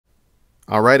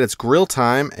Alright, it's grill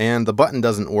time and the button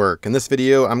doesn't work. In this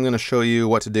video, I'm going to show you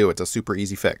what to do. It's a super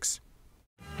easy fix.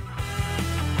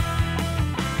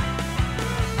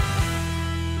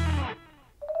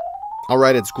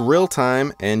 Alright, it's grill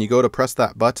time and you go to press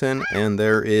that button and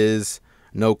there is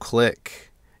no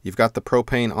click. You've got the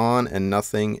propane on and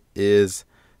nothing is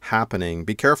happening.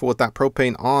 Be careful with that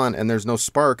propane on and there's no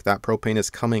spark. That propane is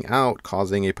coming out,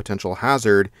 causing a potential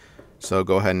hazard. So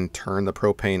go ahead and turn the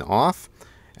propane off.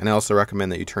 And I also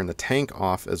recommend that you turn the tank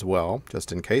off as well,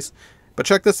 just in case. But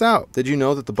check this out. Did you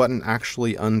know that the button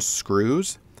actually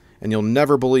unscrews? And you'll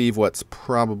never believe what's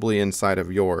probably inside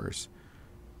of yours.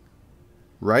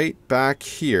 Right back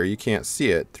here, you can't see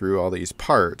it through all these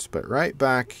parts, but right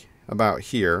back about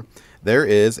here, there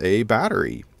is a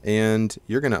battery. And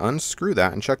you're going to unscrew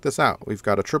that and check this out. We've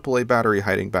got a AAA battery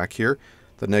hiding back here.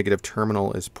 The negative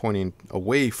terminal is pointing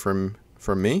away from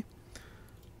me.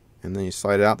 And then you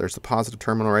slide it out. There's the positive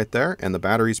terminal right there. And the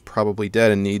battery's probably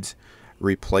dead and needs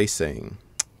replacing.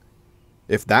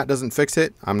 If that doesn't fix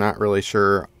it, I'm not really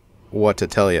sure what to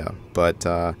tell you. But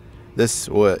this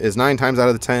is 9 times out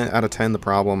of 10 the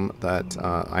problem that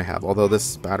I have. Although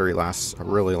this battery lasts a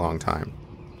really long time.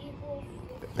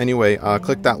 Anyway,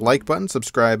 click that like button,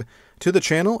 subscribe to the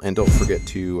channel, and don't forget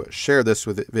to share this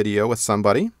video with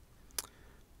somebody.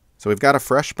 So we've got a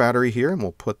fresh battery here, and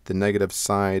we'll put the negative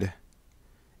side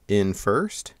in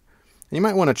first. And you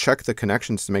might want to check the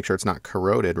connections to make sure it's not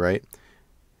corroded, right?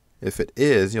 If it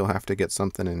is, you'll have to get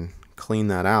something and clean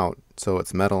that out so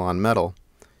it's metal on metal.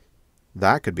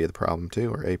 That could be the problem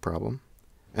too, or a problem.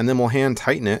 And then we'll hand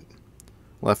tighten it,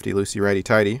 lefty loosey righty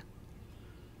tighty.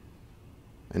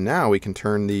 And now we can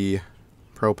turn the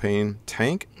propane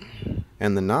tank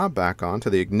and the knob back on to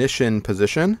the ignition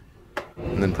position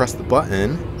and then press the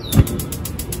button.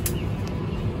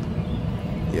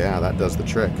 Yeah, that does the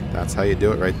trick. That's how you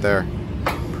do it right there.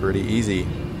 Pretty easy.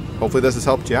 Hopefully this has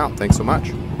helped you out. Thanks so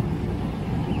much.